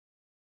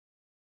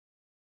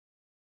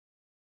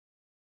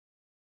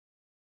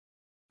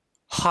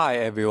Hi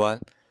everyone,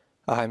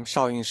 I'm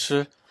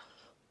Shaoyun,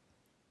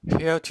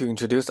 here to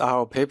introduce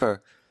our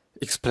paper,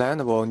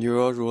 Explainable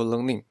Neural Rule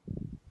Learning.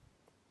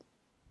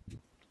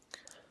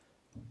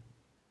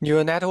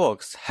 Neural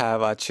networks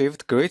have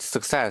achieved great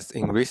success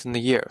in recent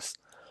years.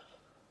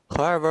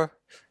 However,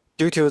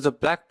 due to the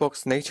black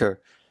box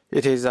nature,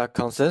 it is a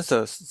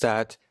consensus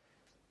that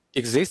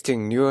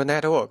existing neural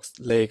networks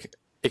lack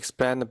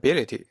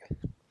explainability,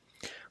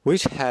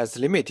 which has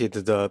limited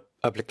the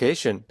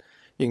application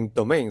in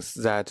domains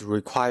that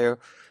require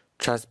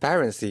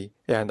transparency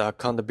and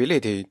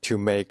accountability to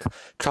make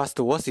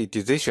trustworthy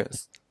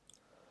decisions.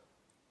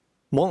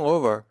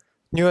 Moreover,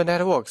 neural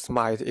networks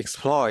might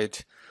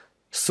exploit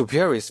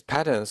spurious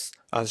patterns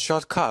as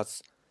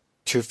shortcuts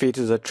to fit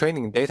the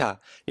training data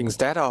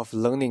instead of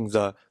learning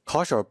the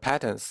causal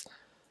patterns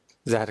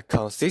that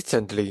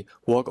consistently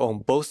work on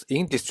both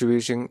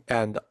in-distribution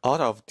and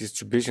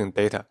out-of-distribution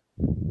data.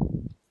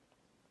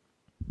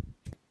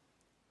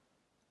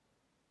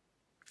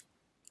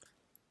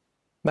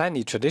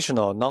 Many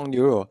traditional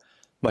non-neural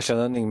machine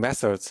learning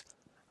methods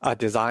are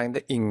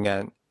designed in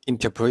an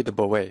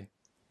interpretable way,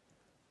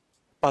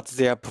 but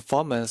their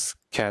performance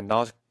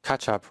cannot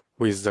catch up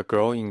with the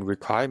growing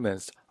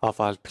requirements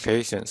of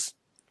applications.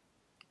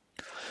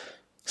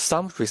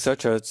 Some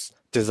researchers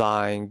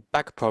design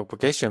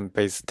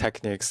backpropagation-based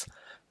techniques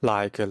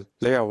like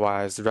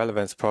layer-wise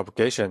relevance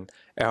propagation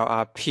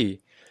 (LRP)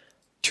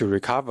 to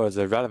recover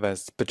the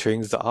relevance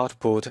between the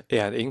output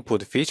and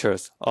input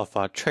features of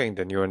a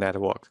trained neural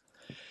network.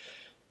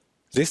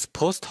 These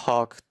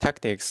post-hoc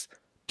techniques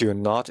do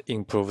not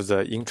improve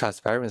the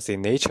intransparency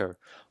nature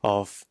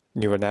of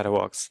neural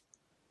networks.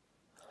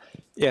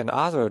 And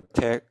other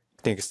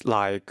techniques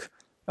like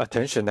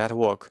attention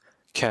network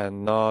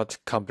cannot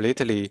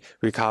completely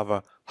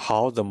recover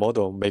how the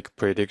model makes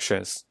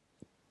predictions.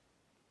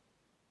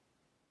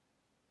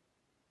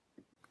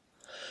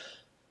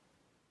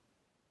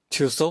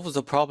 To solve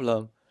the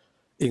problem,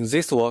 in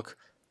this work,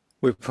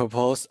 we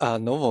propose a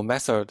novel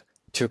method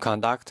to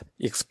conduct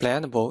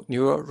explainable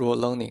neural rule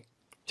learning,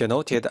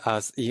 denoted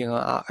as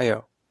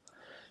ENRL.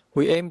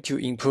 We aim to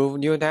improve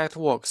neural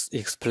networks'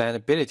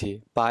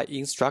 explainability by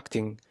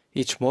instructing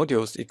each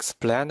module's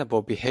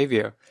explainable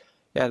behavior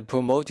and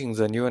promoting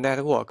the neural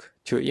network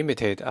to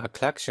imitate a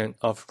collection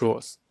of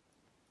rules.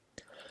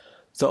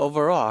 The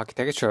overall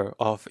architecture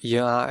of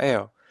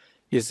ENRL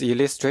is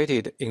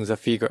illustrated in the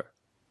figure.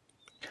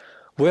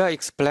 Where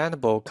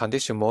explainable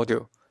condition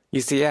module,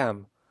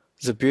 ECM,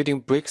 the building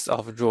bricks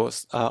of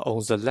rules are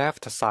on the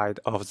left side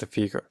of the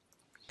figure.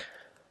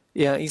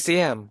 An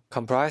ECM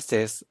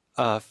comprises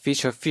a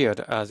feature field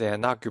as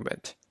an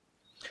argument,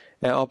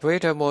 an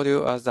operator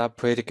module as a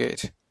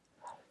predicate,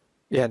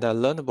 and a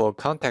learnable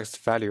context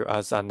value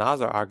as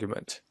another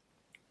argument.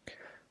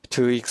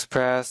 To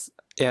express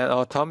an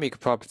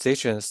atomic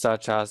proposition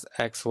such as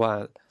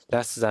x1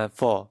 less than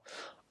 4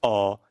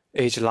 or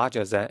age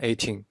larger than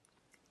 18.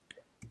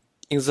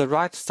 In the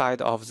right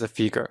side of the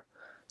figure,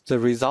 the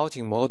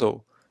resulting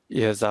model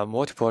is a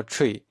multiple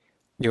tree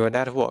neural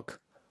network,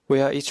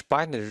 where each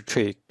binary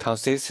tree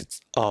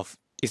consists of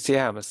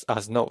ECMs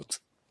as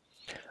nodes.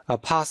 A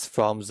path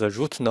from the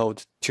root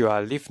node to a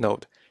leaf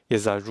node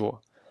is a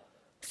rule.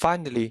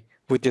 Finally,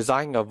 we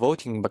design a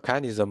voting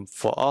mechanism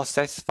for all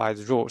satisfied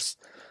rules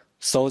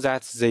so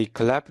that they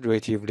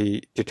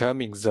collaboratively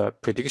determine the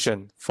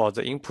prediction for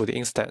the input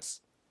instance.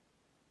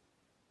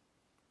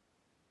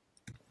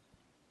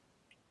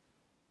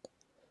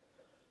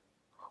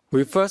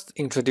 We first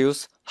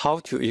introduce how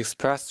to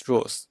express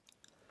rules.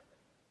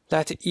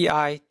 Let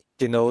EI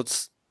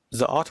denotes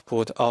the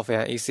output of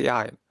an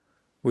ECM,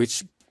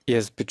 which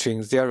is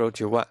between 0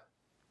 to 1.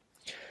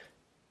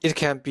 It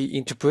can be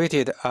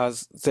interpreted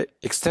as the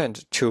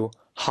extent to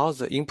how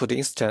the input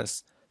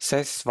instance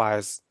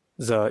satisfies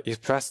the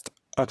expressed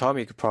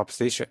atomic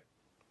proposition.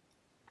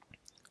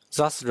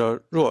 Thus,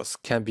 the rules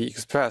can be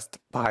expressed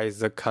by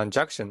the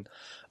conjunction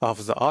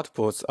of the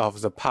outputs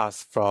of the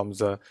path from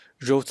the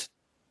root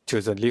to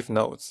the leaf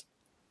nodes.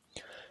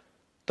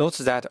 Note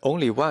that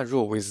only one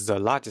rule with the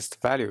largest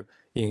value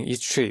in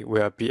each tree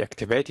will be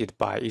activated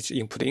by each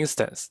input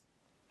instance.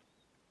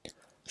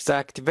 The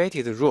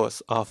activated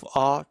rules of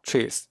all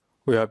trees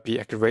will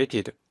be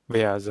activated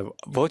via the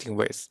voting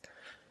weights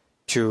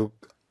to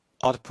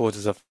output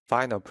the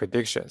final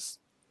predictions.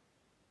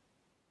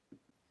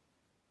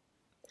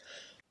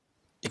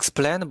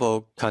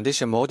 Explainable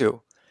condition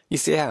module,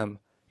 ECM,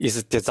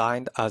 is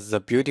designed as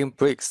the building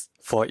bricks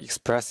for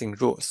expressing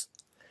rules,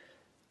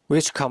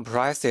 which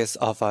comprises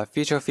of a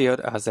feature field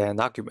as an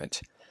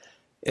argument,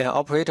 an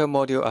operator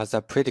module as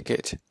a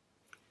predicate,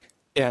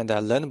 and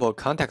a learnable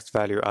context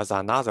value as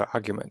another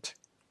argument.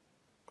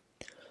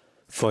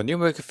 For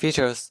numeric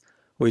features,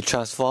 we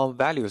transform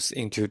values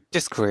into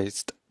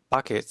discrete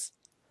buckets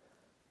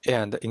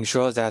and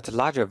ensure that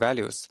larger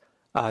values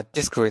are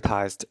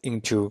discretized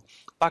into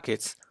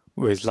buckets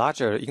with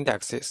larger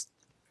indexes.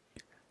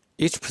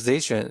 Each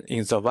position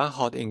in the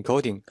one-hot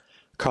encoding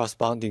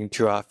corresponding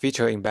to a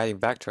feature embedding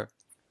vector.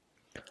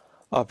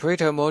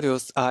 Operator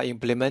modules are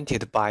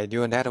implemented by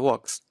neural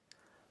networks.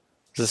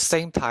 the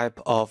same type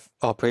of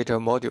operator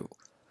module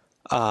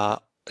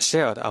are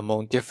shared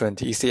among different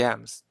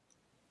ECMs.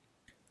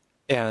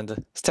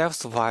 And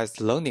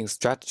self-supervised learning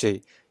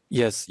strategy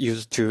is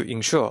used to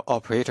ensure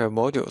operator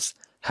modules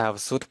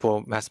have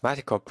suitable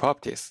mathematical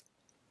properties.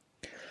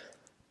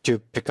 To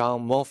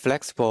become more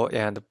flexible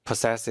and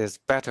possesses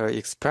better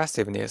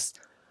expressiveness,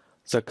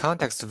 the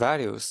context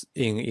values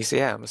in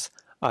ECMs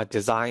are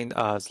designed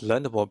as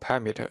learnable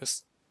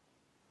parameters.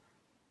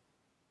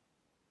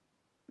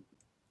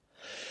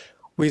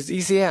 With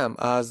ECM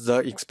as the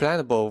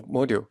explainable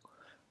module,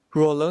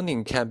 rule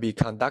learning can be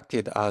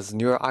conducted as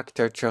neural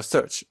architecture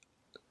search,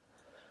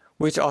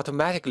 which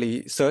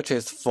automatically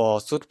searches for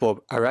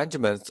suitable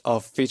arrangements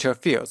of feature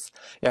fields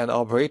and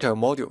operator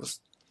modules.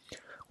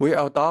 We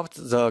adopt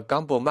the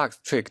Gumbo Max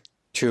trick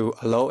to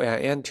allow an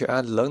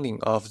end-to-end learning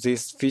of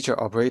these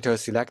feature operator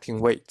selecting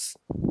weights.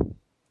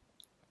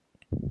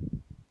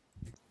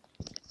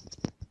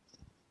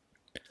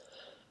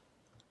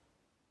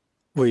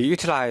 We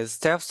utilize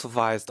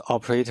self-supervised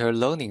operator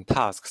learning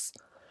tasks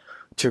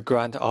to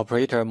grant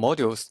operator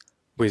modules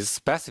with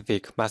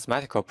specific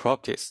mathematical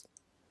properties,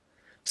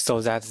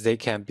 so that they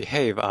can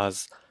behave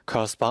as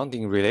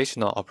corresponding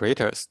relational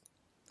operators.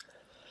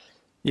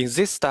 In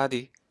this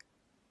study,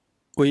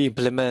 we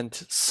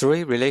implement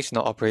 3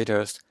 relational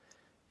operators,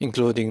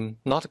 including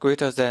not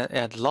greater than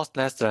and not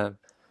less than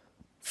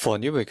for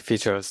numeric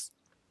features,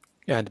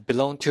 and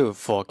belong to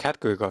for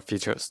categorical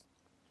features.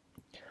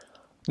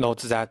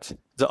 Note that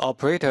the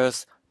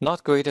operators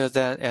not greater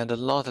than and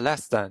not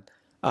less than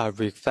are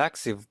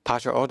reflexive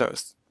partial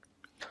orders.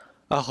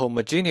 A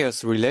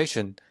homogeneous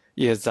relation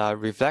is a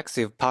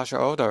reflexive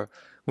partial order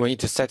when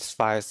it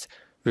satisfies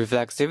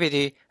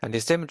reflexivity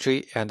and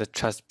symmetry and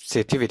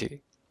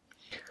transitivity.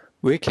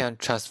 We can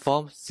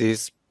transform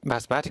these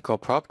mathematical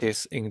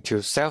properties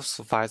into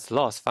self-supervised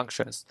loss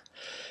functions.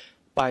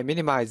 By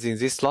minimizing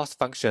these loss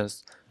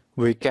functions,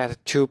 we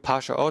get 2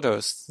 partial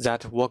orders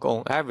that work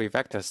on every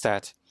vector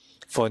set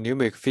for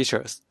numeric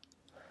features.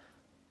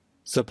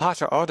 The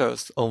partial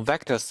orders on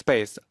vector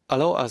space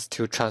allow us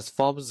to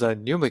transform the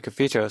numeric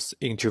features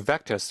into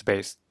vector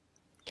space,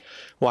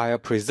 while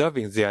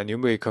preserving their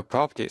numerical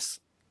properties.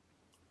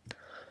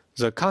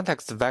 The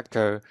context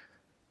vector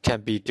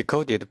can be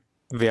decoded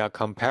via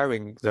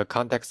comparing the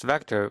context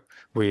vector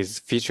with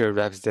feature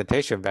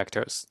representation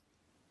vectors.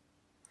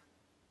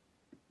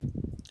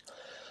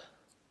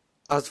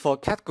 As for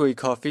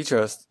categorical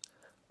features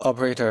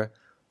operator,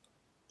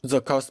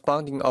 the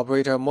corresponding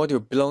operator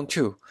module belong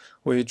to,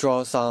 we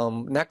draw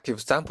some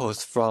negative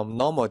samples from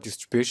normal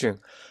distribution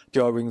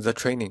during the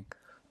training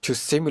to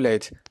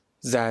simulate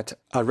that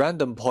a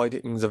random point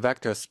in the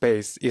vector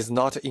space is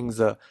not in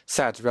the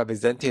set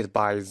represented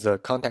by the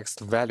context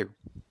value.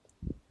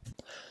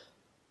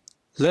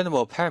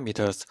 Learnable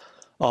parameters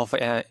of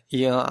an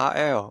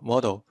ENRL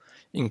model,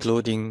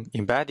 including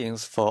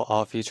embeddings for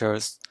all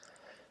features,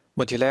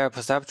 multilayer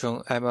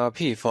perceptron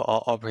MLP for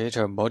all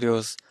operator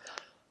modules,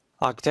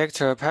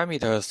 architecture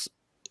parameters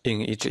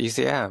in each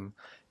ECM,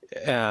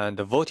 and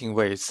voting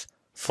weights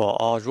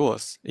for all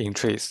rules in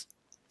trees.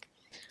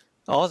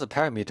 All the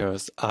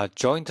parameters are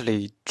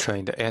jointly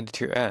trained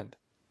end-to-end.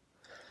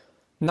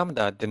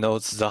 Lambda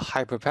denotes the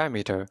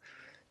hyperparameter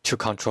to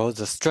control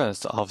the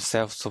strength of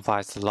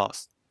self-supervised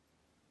loss.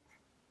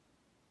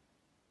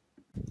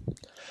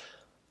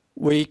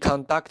 We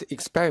conduct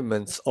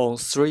experiments on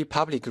 3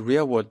 public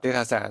real-world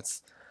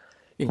datasets,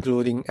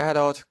 including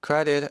Adult,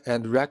 Credit,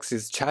 and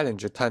Rex's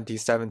Challenge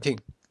 2017,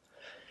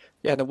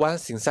 and 1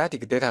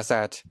 synthetic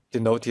dataset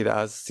denoted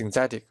as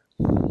synthetic.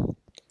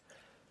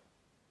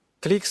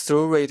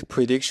 Click-through rate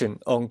prediction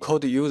on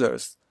code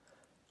users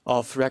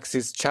of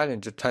Rex's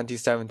Challenge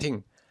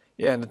 2017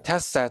 and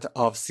test set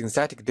of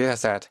synthetic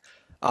dataset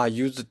are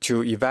used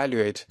to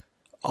evaluate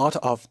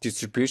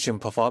out-of-distribution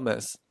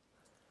performance.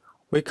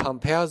 We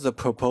compare the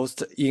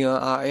proposed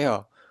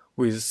ENRL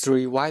with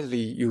 3 widely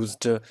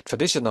used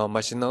traditional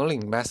machine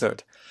learning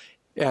methods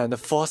and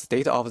 4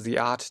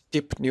 state-of-the-art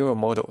deep neural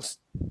models.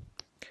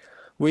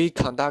 We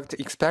conduct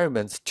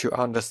experiments to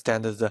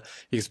understand the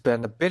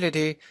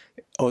explainability,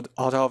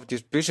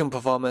 out-of-distribution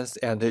performance,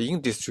 and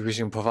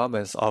in-distribution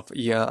performance of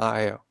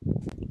ENRL.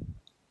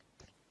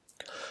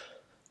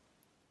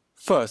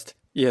 First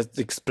is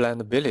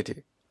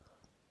explainability.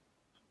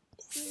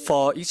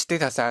 For each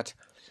dataset,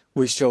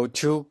 we show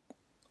 2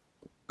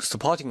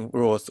 supporting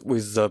rules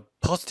with the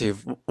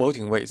positive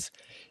voting weights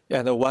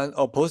and 1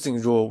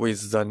 opposing rule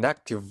with the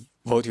negative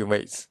voting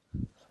weights.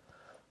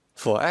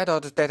 For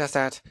adult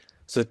dataset,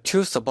 the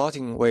 2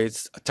 supporting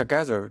weights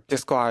together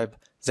describe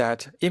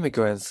that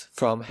immigrants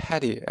from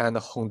Haiti and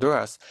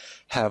Honduras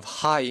have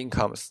high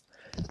incomes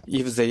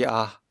if they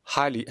are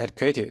highly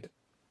educated,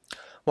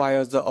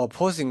 while the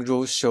opposing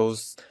rule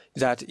shows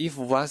that if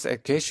one's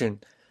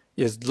education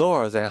is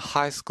lower than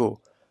high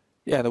school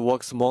and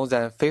works more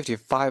than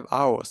 55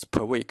 hours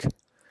per week,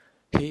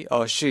 he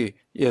or she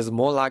is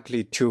more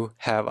likely to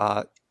have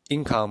an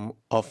income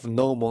of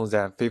no more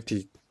than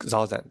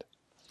 50,000.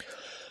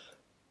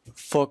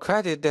 For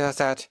credit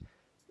dataset,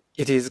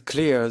 it is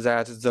clear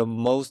that the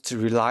most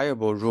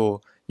reliable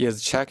rule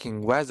is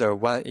checking whether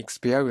one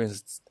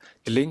experienced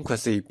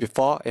delinquency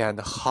before and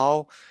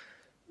how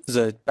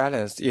the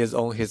balance is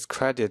on his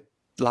credit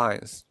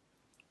lines.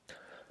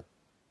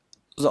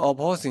 The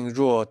opposing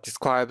rule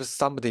describes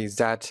somebody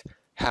that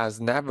has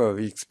never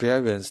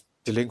experienced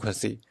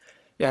delinquency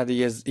and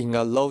is in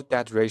a low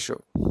debt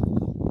ratio.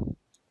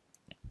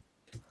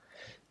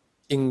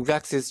 In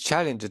Rex's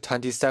Challenge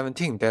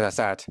 2017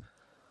 dataset,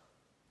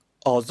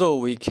 although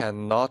we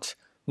cannot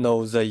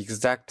know the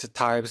exact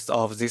types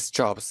of these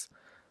jobs,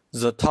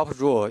 the top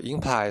rule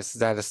implies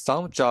that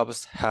some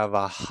jobs have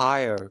a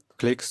higher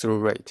click-through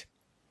rate.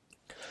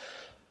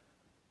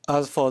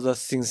 As for the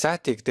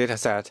synthetic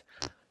dataset,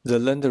 the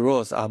learned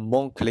rules are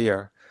more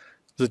clear.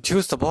 The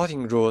two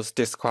supporting rules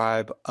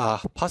describe a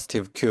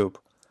positive cube,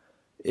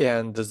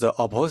 and the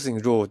opposing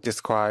rule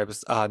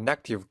describes a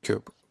negative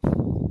cube.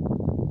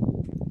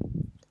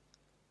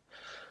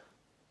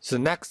 The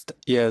next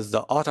is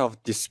the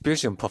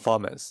out-of-distribution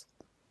performance.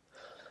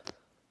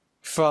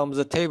 From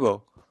the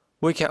table,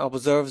 we can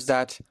observe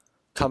that,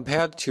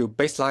 compared to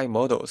baseline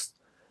models,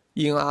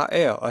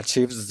 NRL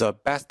achieves the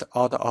best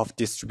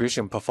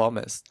out-of-distribution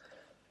performance,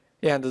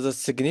 and the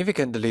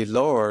significantly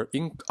lower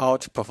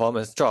in-out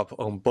performance drop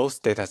on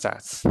both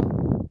datasets.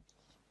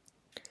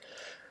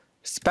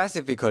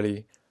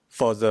 Specifically,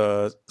 for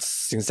the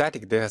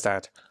synthetic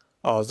dataset,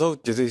 although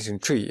decision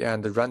tree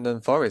and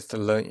random forest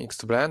learn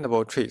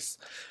explainable trees,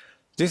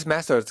 these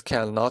methods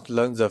cannot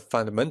learn the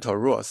fundamental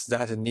rules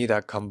that need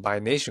a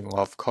combination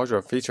of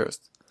causal features.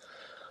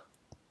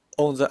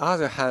 On the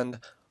other hand,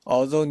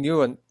 although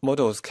neural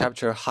models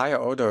capture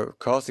higher-order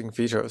crossing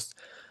features,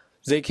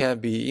 they can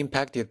be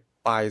impacted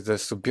by the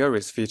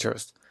spurious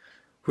features,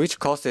 which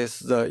causes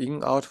the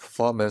in-out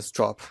performance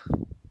drop.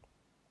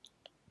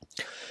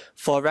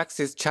 For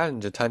Rex's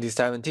Challenge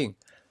 2017,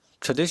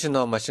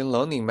 traditional machine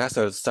learning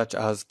methods such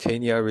as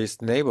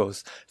k-nearest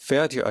neighbors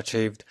fail to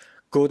achieve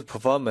good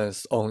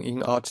performance on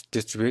in-out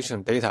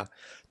distribution data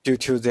due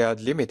to their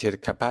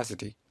limited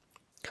capacity.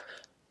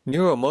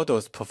 Neural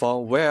models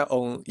perform well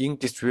on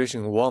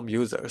in-distribution warm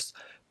users,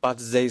 but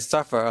they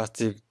suffer a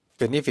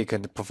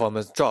significant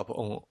performance drop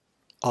on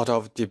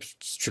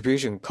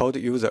out-of-distribution cold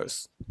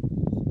users.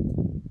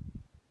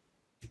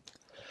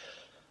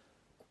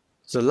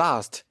 The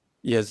last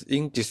is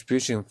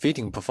in-distribution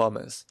fitting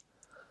performance.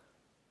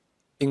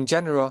 In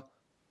general,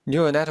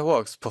 neural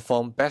networks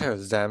perform better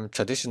than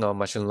traditional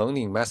machine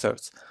learning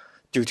methods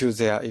due to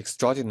their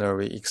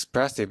extraordinary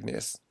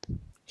expressiveness.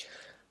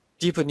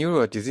 Deep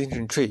neural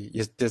decision tree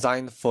is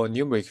designed for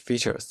numeric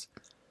features,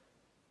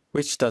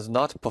 which does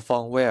not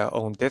perform well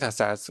on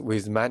datasets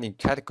with many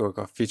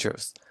categorical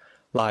features,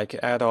 like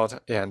adult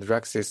and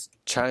Rex's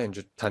Challenge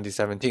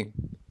 2017.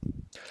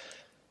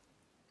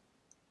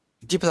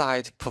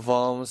 DeepLight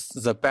performs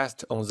the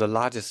best on the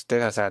largest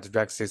dataset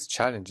Rex's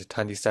Challenge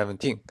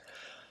 2017,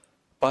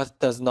 but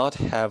does not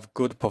have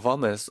good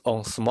performance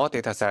on small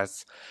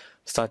datasets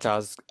such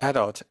as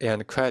adult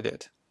and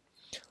credit,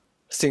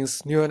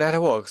 since neural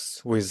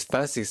networks with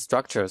fancy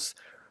structures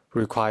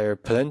require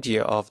plenty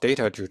of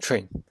data to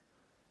train.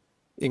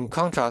 In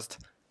contrast,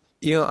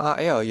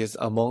 NRL is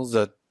among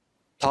the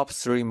top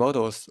 3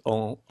 models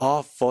on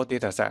all 4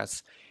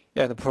 datasets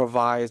and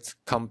provides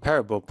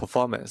comparable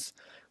performance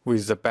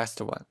with the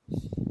best one.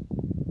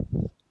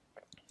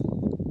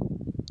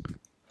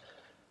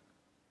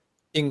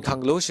 In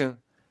conclusion,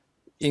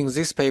 in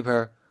this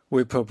paper,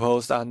 we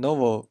propose a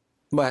novel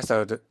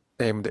method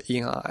named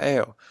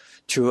NRL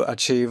to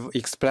achieve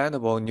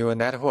explainable neural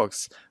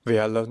networks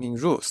via learning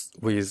rules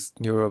with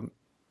neural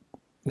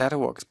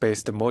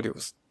network-based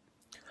modules.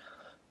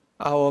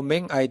 Our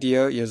main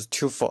idea is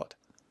twofold.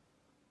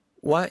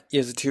 One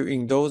is to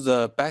endow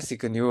the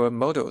basic neural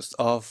models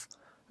of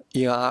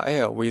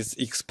NRL with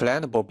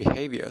explainable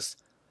behaviors.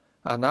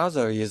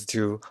 Another is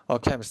to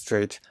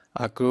orchestrate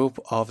a group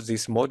of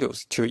these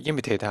modules to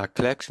imitate a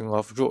collection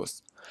of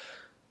rules.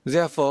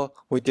 Therefore,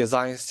 we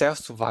design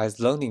self-supervised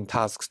learning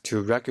tasks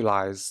to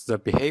regularize the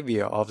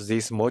behavior of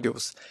these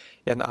modules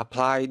and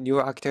apply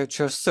neural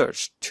architecture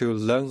search to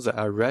learn the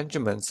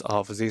arrangements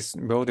of these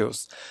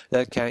modules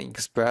that can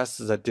express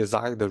the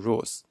desired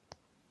rules.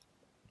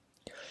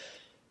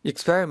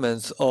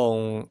 Experiments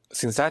on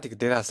synthetic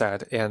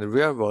dataset and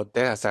real-world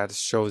dataset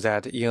show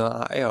that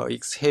NRL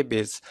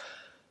exhibits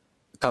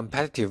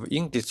competitive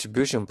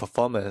in-distribution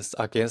performance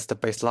against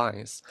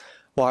baselines,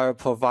 while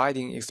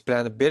providing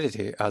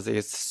explainability as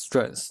its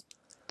strength.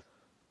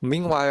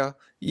 Meanwhile,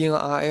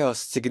 NRL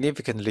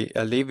significantly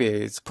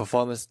alleviates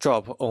performance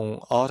drop on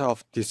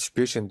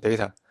out-of-distribution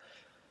data.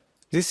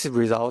 These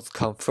results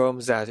confirm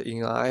that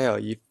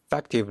NRL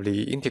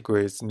effectively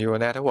integrates neural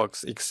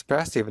networks'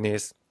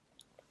 expressiveness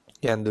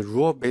and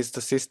rule-based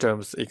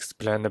systems'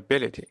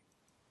 explainability.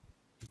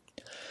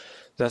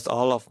 That's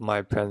all of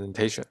my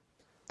presentation.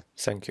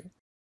 Thank you.